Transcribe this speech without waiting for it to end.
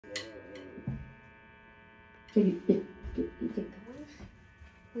Wait.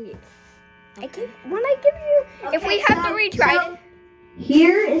 When I give you, okay, if we have to retry it.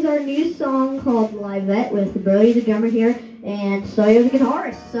 Here is our new song called Livet with Brody the drummer here and Sawyer the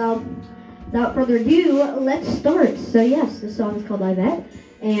guitarist. So, without further ado, let's start. So yes, this song is called Livet,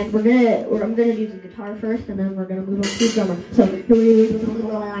 and I'm gonna do the guitar first, and then we're gonna move on to the drummer. So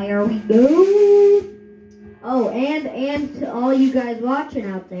here we go. Oh, and to all you guys watching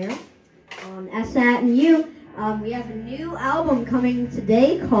out there on SAT and you, we have a new album coming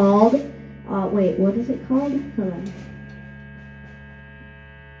today called. Wait, what is it called? Hold on.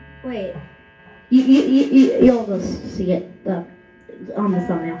 Wait, you'll just see it on the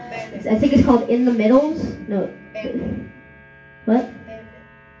thumbnail. I think it's called In the Middles. No. What?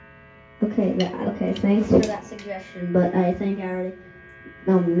 Okay, okay. Thanks for that suggestion, but I think I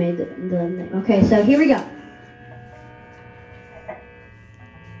already made the. Okay, so here we go.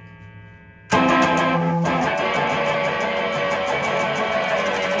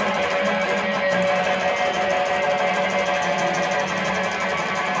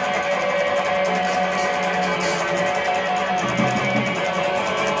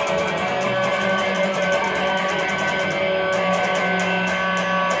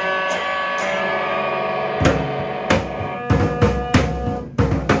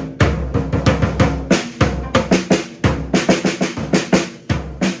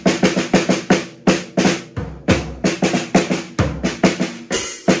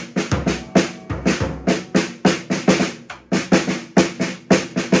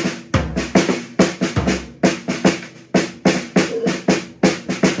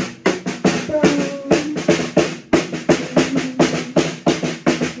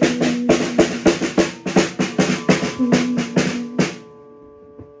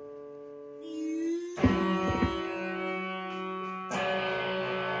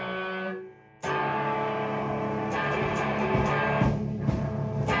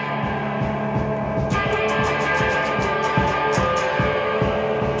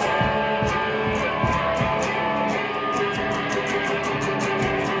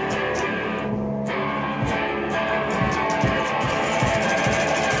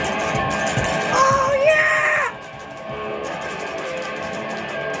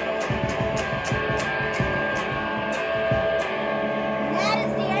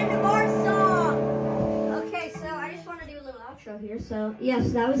 Here. So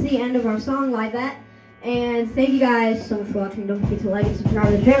yes, that was the end of our song Livet, and thank you guys so much for watching. Don't forget to like and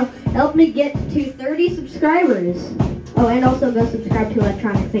subscribe to the channel. Help me get to 30 subscribers. Oh, and also go subscribe to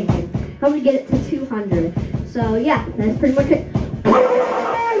Electronic Thinking. Help me get it to 200. So yeah, that's pretty much it.